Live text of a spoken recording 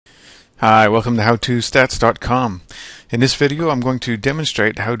Hi, welcome to howtostats.com. In this video I'm going to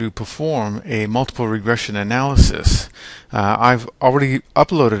demonstrate how to perform a multiple regression analysis. I've already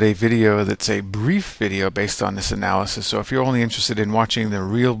uploaded a video that's a brief video based on this analysis, so if you're only interested in watching the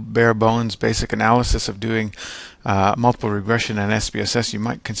real bare bones basic analysis of doing multiple regression and SPSS, you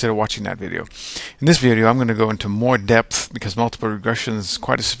might consider watching that video. In this video I'm going to go into more depth because multiple regression is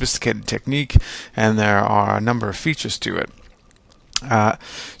quite a sophisticated technique and there are a number of features to it.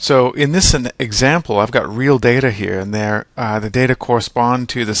 So in this example, I've got real data here, and the data correspond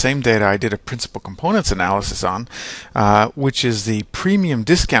to the same data I did a principal components analysis on, which is the premium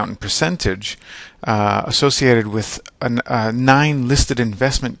discount and percentage associated with 9 listed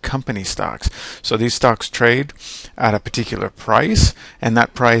investment company stocks. So these stocks trade at a particular price, and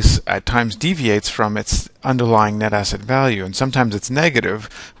that price at times deviates from its underlying net asset value, and sometimes it's negative,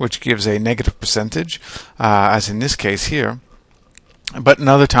 which gives a negative percentage, as in this case here. But in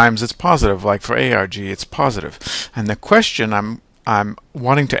other times it's positive, like for ARG it's positive. And the question I'm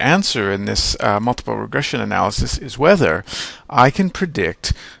wanting to answer in this multiple regression analysis is whether I can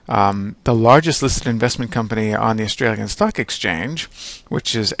predict the largest listed investment company on the Australian Stock Exchange,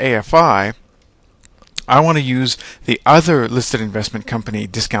 which is AFI. I want to use the other listed investment company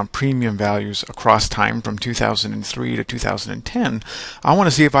discount premium values across time from 2003 to 2010. I want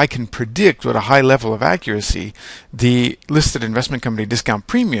to see if I can predict with a high level of accuracy the listed investment company discount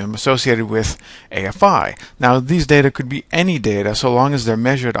premium associated with AFI. Now these data could be any data so long as they're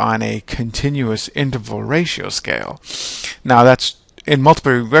measured on a continuous interval ratio scale. Now that's in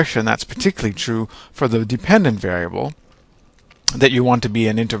multiple regression, that's particularly true for the dependent variable, that you want to be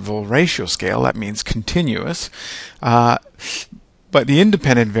an interval ratio scale. That means continuous. But the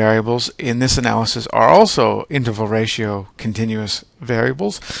independent variables in this analysis are also interval ratio continuous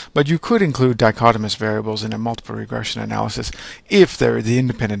variables, but you could include dichotomous variables in a multiple regression analysis if they're the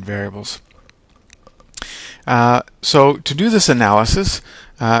independent variables. So to do this analysis,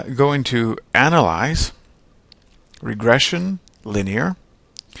 go into Analyze, Regression, Linear.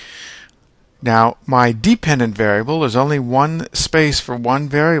 Now, my dependent variable is only one space for one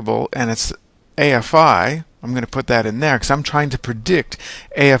variable, and it's AFI. I'm going to put that in there because I'm trying to predict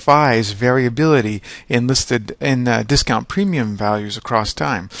AFI's variability in discount premium values across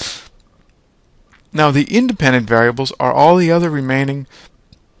time. Now, the independent variables are all the other remaining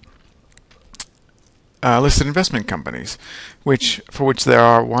listed investment companies, for which there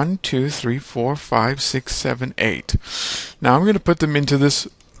are 1, 2, 3, 4, 5, 6, 7, 8. Now, I'm going to put them into this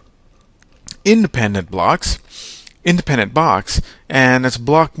independent box, and it's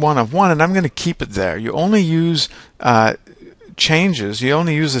block 1 of 1, and I'm going to keep it there. You only use changes. You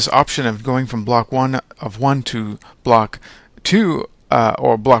only use this option of going from block 1 of 1 to block 2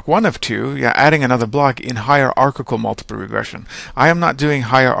 or block 1 of 2, adding another block in hierarchical multiple regression. I am not doing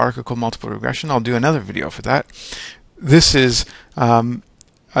hierarchical multiple regression. I'll do another video for that. This is not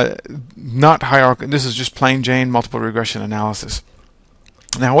hierarchical. This is just plain Jane multiple regression analysis.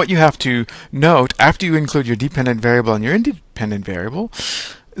 Now what you have to note after you include your dependent variable and your independent variable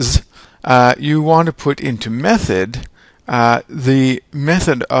is you want to put into method the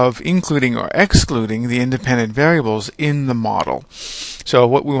method of including or excluding the independent variables in the model. So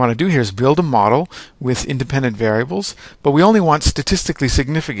what we want to do here is build a model with independent variables, but we only want statistically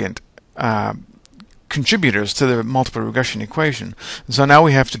significant contributors to the multiple regression equation. And so now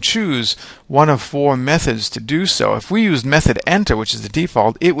we have to choose one of 4 methods to do so. If we used method enter, which is the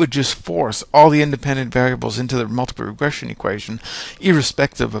default, it would just force all the independent variables into the multiple regression equation,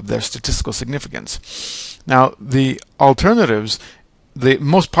 irrespective of their statistical significance. Now the alternatives, the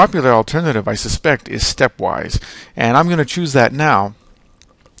most popular alternative I suspect is stepwise, and I'm going to choose that now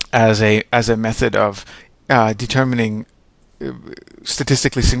as a method of determining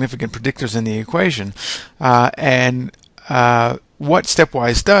statistically significant predictors in the equation. What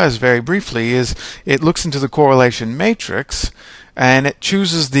stepwise does, very briefly, is it looks into the correlation matrix and it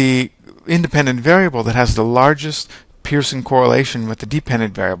chooses the independent variable that has the largest Pearson correlation with the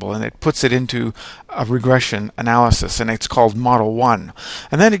dependent variable, and it puts it into a regression analysis, and it's called Model 1.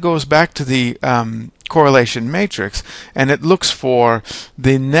 And then it goes back to the correlation matrix and it looks for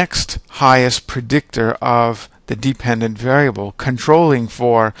the next highest predictor of the dependent variable, controlling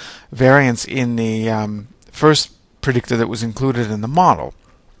for variance in the first predictor that was included in the model.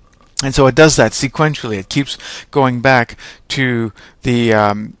 And so it does that sequentially. It keeps going back to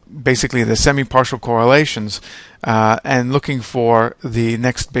the basically the semi-partial correlations and looking for the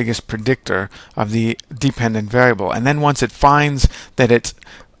next biggest predictor of the dependent variable. And then once it finds that it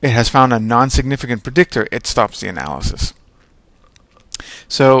has found a non-significant predictor, it stops the analysis.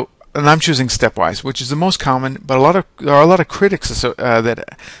 So and I'm choosing stepwise, which is the most common, but there are a lot of critics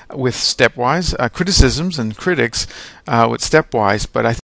that with stepwise, criticisms and critics with stepwise, but I